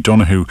Kitty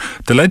Donohue,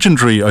 the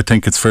legendary, I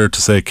think it's fair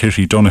to say,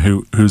 Kitty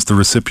Donohue, who's the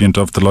recipient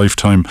of the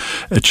Lifetime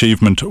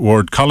Achievement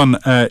Award. Colin,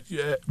 a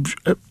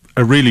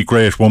really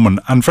great woman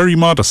and very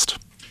modest.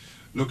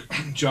 Look,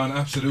 John,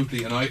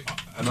 absolutely, and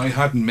I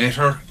hadn't met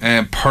her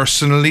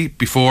personally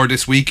before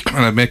this week,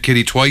 and I've met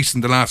Kitty twice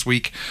in the last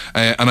week,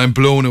 and I'm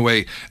blown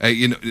away.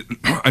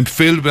 I'm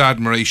filled with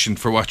admiration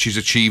for what she's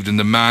achieved and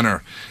the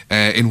manner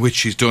in which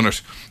she's done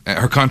it.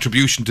 Her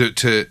contribution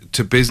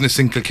to business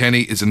in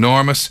Kilkenny is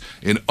enormous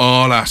in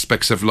all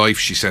aspects of life.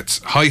 She sets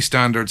high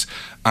standards,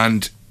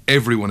 and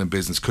everyone in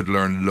business could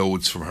learn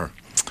loads from her.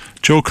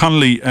 Joe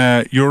Connolly,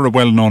 you're a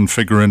well-known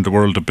figure in the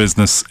world of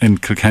business in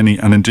Kilkenny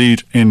and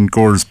indeed in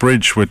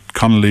Goresbridge with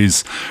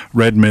Connolly's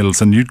Red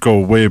Mills, and you'd go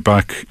way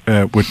back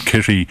with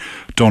Kitty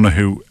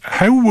Donohue.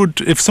 How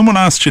would, if someone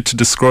asked you to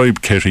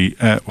describe Kitty,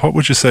 what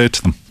would you say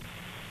to them?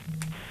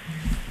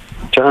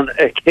 John,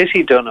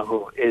 Kitty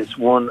Donohue is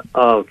one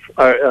of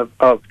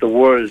the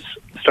world's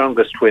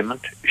strongest women.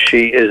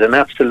 She is an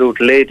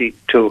absolute lady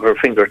to her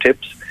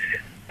fingertips.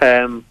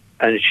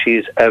 And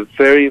she's a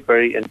very,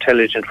 very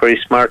intelligent, very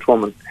smart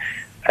woman.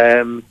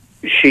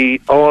 She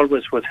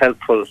always was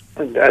helpful.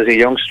 And as a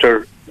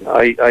youngster,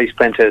 I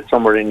spent a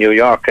summer in New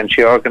York, and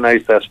she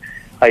organised that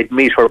I'd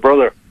meet her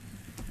brother.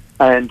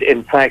 And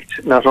in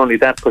fact, not only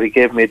that, but he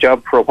gave me a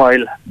job for a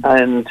while.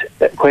 And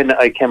when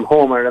I came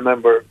home, I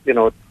remember,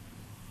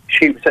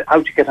 she said,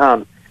 how'd you get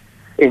on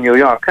in New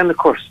York? And of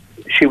course,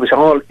 she was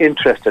all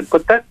interested.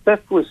 But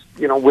that was,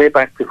 way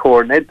back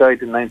before Ned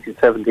died in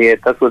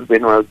 1978. That would have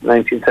been around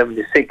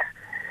 1976.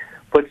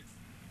 But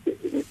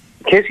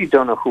Kitty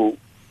Donohue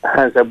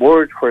has a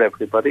word for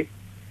everybody.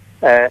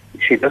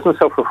 She doesn't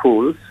suffer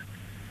fools.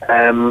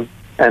 And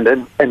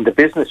in the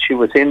business she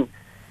was in,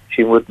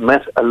 she would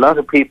met a lot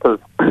of people,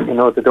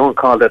 they don't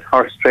call that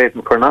horse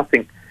trading for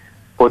nothing.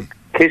 But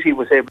Kitty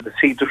was able to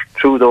see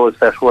through those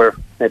that were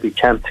maybe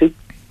chancy.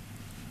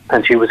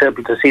 And she was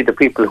able to see the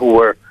people who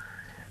were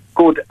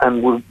good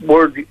and were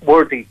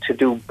worthy to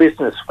do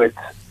business with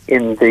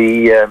in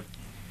the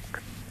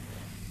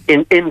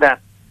in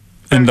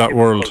that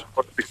world.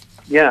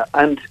 Yeah,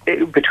 and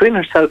between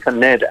herself and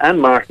Ned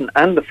and Martin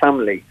and the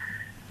family,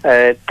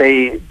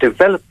 they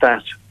developed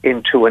that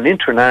into an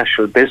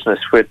international business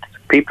with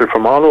people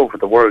from all over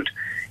the world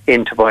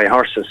in to buy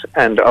horses.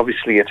 And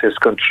obviously it has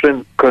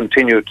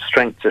continued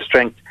strength to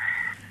strength,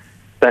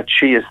 that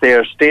she is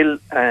there still.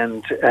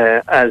 And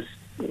as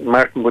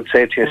Martin would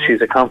say to you,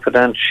 she's a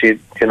confidant. She,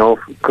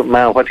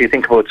 Ma, what do you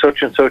think about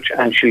such and such?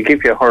 And she'll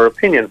give you her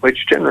opinion,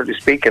 which generally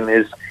speaking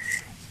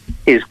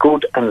is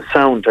good and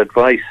sound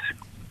advice.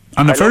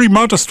 And a very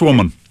modest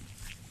woman.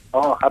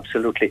 Oh,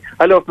 absolutely.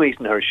 I love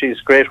meeting her. She's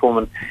a great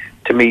woman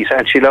to meet,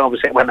 and she'll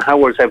always say,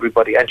 how's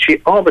everybody? And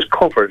she always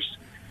covers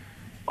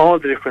all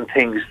the different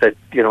things that,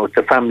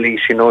 the family,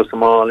 she knows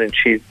them all, and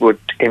she would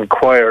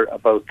inquire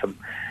about them.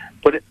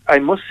 But I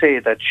must say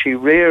that she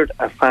reared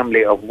a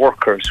family of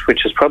workers,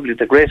 which is probably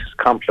the greatest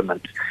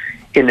compliment.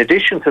 In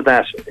addition to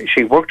that,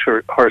 she worked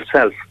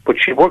herself,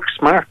 but she worked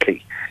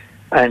smartly,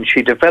 and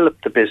she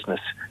developed the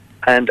business.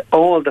 And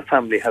all the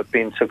family have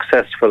been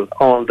successful,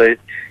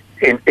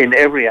 in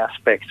every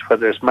aspect,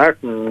 whether it's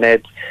Martin,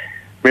 Ned,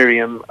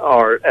 Miriam,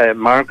 or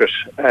Margaret,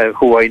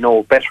 who I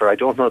know better. I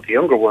don't know the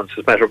younger ones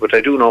as better, but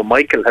I do know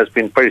Michael has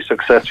been very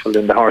successful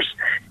in the horse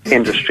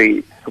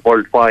industry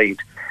worldwide.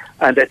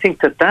 And I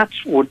think that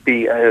would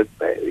be,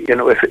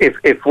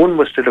 if one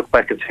was to look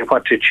back and say,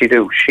 what did she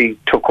do? She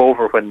took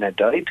over when Ned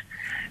died.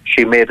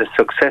 She made a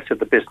success of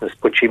the business,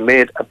 but she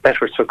made a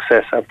better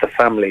success of the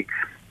family.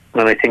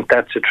 And I think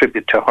that's a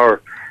tribute to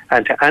her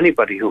and to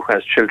anybody who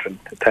has children,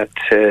 that,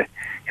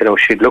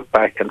 she'd look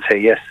back and say,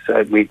 yes,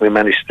 we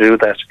managed to do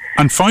that.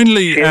 And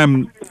finally,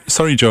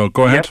 sorry, Joe,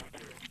 go ahead.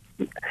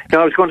 Yeah.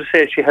 No, I was going to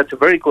say she had some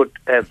very good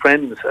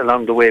friends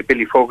along the way.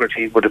 Billy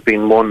Fogarty would have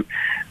been one,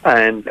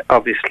 and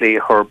obviously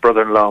her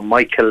brother-in-law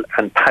Michael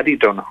and Paddy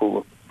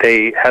Donohue.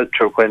 They helped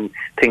her when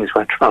things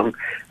went wrong.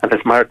 And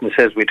as Martin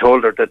says, we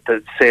told her that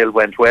the sale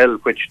went well,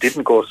 which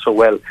didn't go so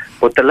well.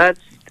 But the lads,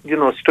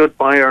 stood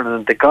by her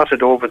and they got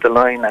it over the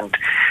line. And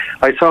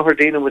I saw her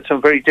dealing with some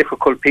very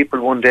difficult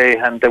people one day,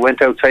 and they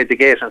went outside the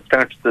gate and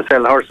started to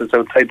sell horses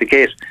outside the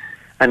gate.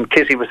 And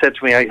Kitty was said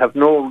to me, I have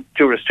no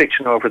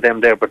jurisdiction over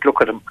them there, but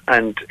look at them.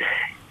 And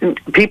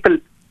people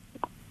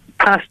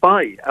passed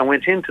by and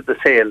went into the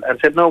sale and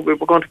said, no, we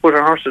were going to put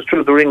our horses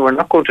through the ring. We're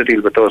not going to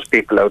deal with those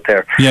people out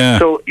there. Yeah.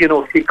 So,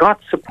 she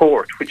got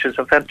support, which is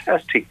a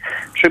fantastic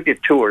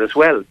tribute to her as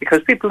well,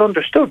 because people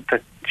understood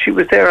that she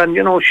was there. And,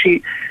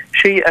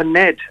 she and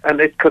Ned,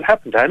 and it could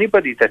happen to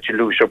anybody that you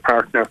lose your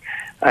partner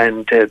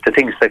and the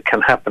things that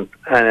can happen.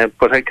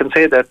 But I can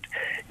say that,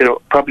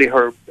 probably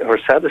her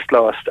saddest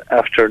loss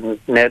after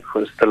Ned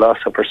was the loss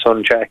of her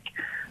son Jack.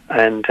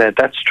 And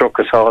that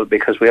struck us all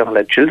because we haven't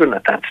had children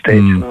at that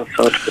stage,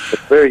 so it was a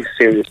very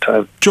serious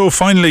time. Joe,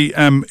 finally,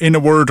 in a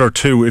word or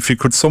two, if you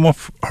could sum up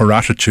her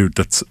attitude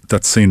that's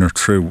seen her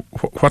through,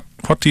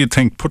 what do you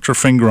think? Put your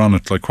finger on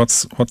it. Like,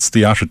 what's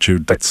the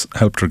attitude that's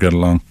helped her get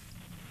along?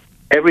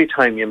 Every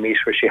time you meet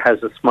her, she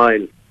has a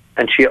smile,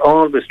 and she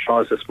always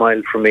draws a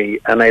smile for me,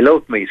 and I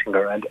love meeting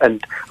her,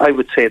 and I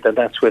would say that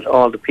that's with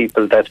all the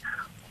people that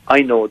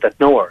I know that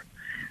know her.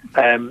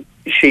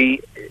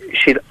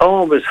 She'd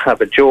always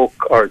have a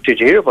joke, or did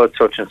you hear about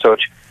such and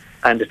such,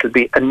 and it'll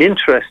be an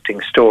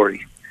interesting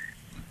story.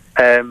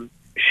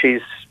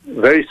 She's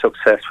very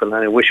successful,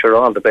 and I wish her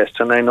all the best,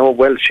 and I know,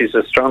 well, she's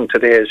as strong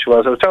today as she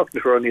was. I was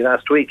talking to her only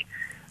last week,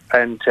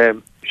 and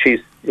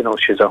she's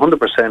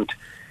 100%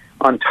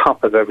 on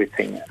top of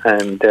everything,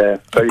 and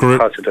very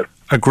positive.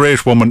 A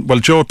great woman. Well,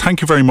 Joe,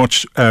 thank you very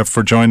much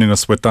for joining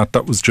us with that.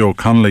 That was Joe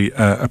Connolly,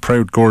 a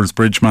proud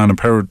Goresbridge man, a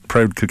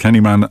proud Kilkenny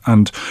man,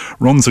 and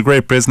runs a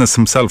great business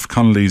himself,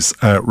 Connolly's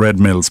Red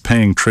Mills,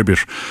 paying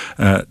tribute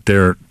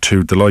there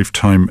to the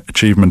Lifetime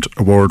Achievement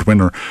Award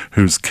winner,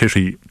 who's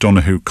Kitty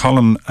Donohue.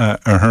 Colin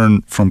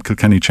Ahern from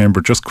Kilkenny Chamber,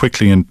 just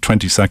quickly in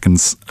 20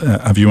 seconds,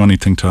 have you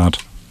anything to add?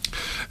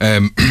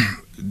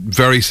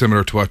 Very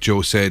similar to what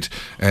Joe said.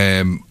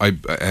 I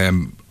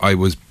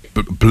was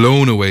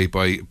blown away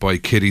by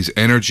Kitty's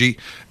energy,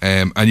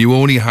 and you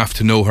only have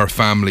to know her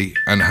family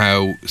and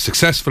how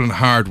successful and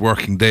hard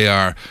working they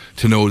are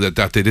to know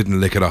that they didn't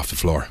lick it off the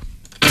floor.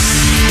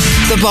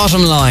 The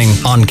Bottom Line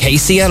on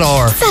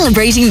KCLR.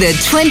 Celebrating the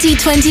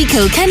 2020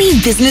 Kilkenny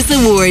Business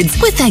Awards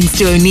with thanks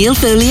to O'Neill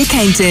Foley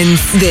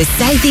Accountants, the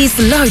Southeast's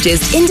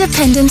largest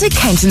independent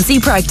accountancy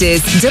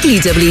practice.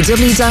 www.onf.ie.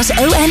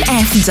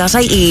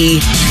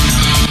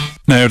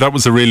 Now, that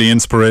was a really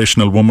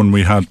inspirational woman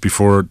we had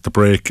before the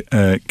break,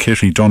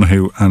 Kitty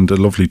Donohue, and a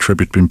lovely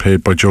tribute being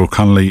paid by Joe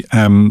Connolly.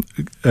 Colin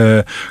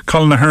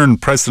Ahern,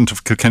 president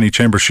of Kilkenny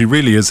Chamber, she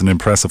really is an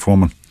impressive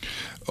woman.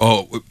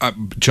 Oh,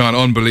 John,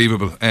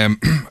 unbelievable! And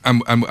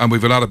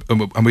we've a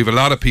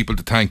lot of people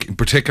to thank. In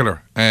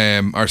particular,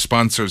 our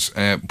sponsors,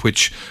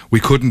 which we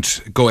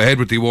couldn't go ahead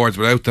with the awards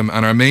without them.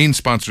 And our main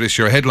sponsor this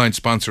year, our headline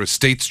sponsor, is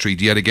State Street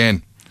yet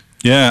again.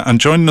 Yeah, and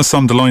joining us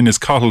on the line is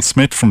Cathal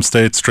Smith from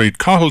State Street.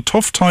 Cathal,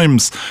 tough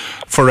times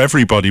for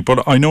everybody,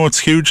 but I know it's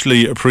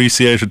hugely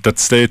appreciated that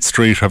State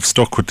Street have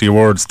stuck with the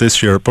awards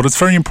this year, but it's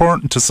very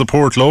important to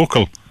support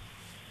local.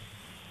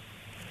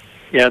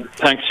 Yeah,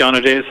 thanks, John.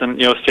 It is, and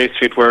State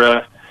Street, we're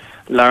a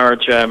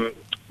large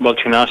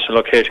multinational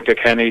location in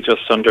Kilkenny,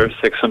 just under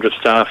 600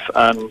 staff,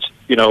 and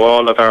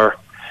all of our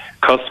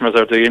customers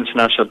are the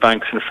international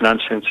banks and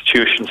financial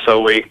institutions,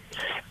 so we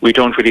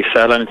don't really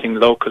sell anything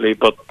locally,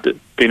 but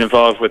being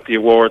involved with the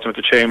awards and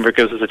with the Chamber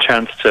gives us a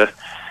chance to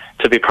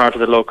be part of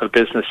the local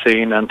business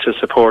scene and to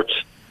support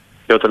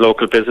the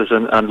local business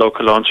and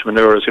local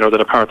entrepreneurs that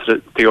are part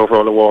of the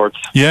overall awards.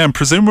 Yeah, and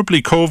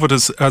presumably COVID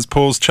has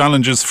posed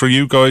challenges for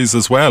you guys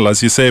as well.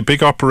 As you say, a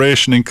big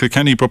operation in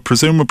Kilkenny, but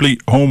presumably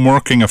home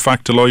working a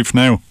fact of life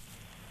now.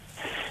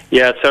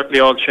 Yeah, it's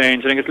certainly all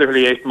changed. I think it's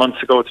literally 8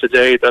 months ago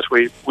today that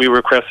we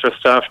requested our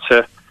staff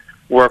to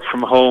work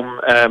from home,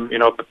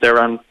 there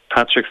on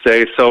Patrick's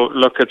Day. So,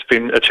 look, it's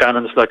been a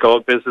challenge like all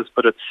business,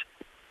 but it's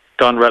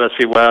gone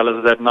relatively well. As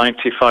I said,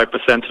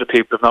 95% of the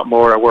people, if not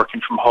more, are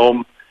working from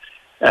home.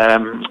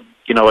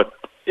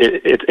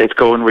 It's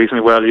going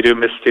reasonably well. You do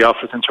miss the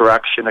office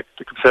interaction. It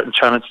can be certain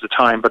challenge at the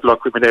time, but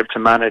look, we've been able to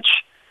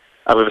manage.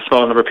 We have a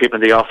small number of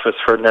people in the office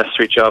for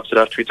necessary jobs that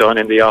have to be done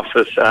in the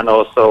office, and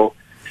also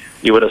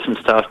you would have some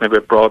staff maybe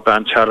with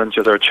broadband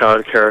challenges or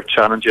childcare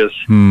challenges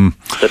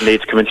that need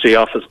to come into the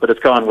office, but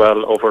it's gone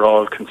well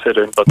overall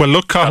considering. But well,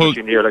 look, Cathal,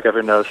 like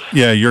everyone else.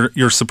 Yeah,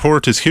 your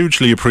support is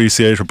hugely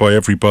appreciated by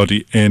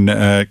everybody in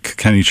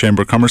Kilkenny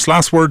Chamber of Commerce.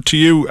 Last word to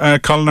you,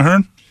 Colin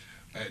Ahern.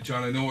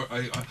 John,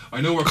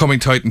 I know we're coming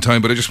tight in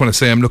time, but I just want to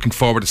say I'm looking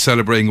forward to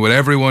celebrating with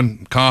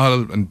everyone,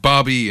 Cathal and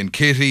Bobby and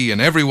Kitty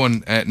and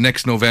everyone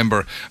next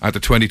November at the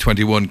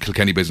 2021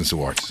 Kilkenny Business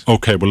Awards.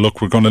 Okay, well look,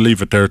 we're going to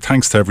leave it there.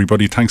 Thanks to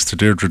everybody. Thanks to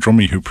Deirdre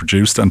Drummy who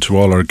produced, and to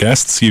all our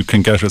guests. You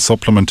can get a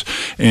supplement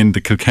in the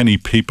Kilkenny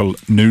People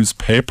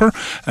Newspaper.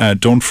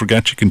 Don't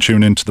forget you can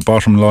tune into The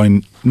Bottom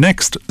Line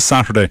next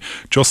Saturday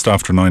just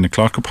after 9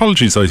 o'clock.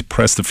 Apologies, I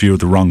pressed a few of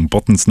the wrong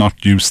buttons.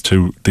 Not used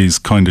to these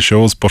kind of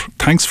shows, but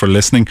thanks for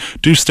listening.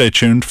 Do stay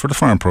tuned for the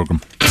Farm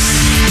Programme.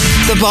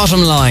 The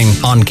Bottom Line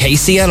on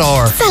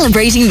KCLR.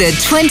 Celebrating the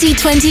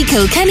 2020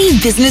 Kilkenny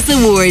Business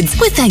Awards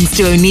with thanks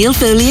to O'Neill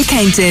Foley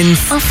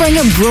Accountants, offering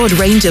a broad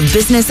range of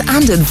business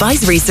and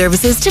advisory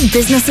services to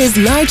businesses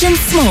large and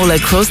small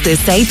across the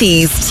South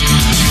East.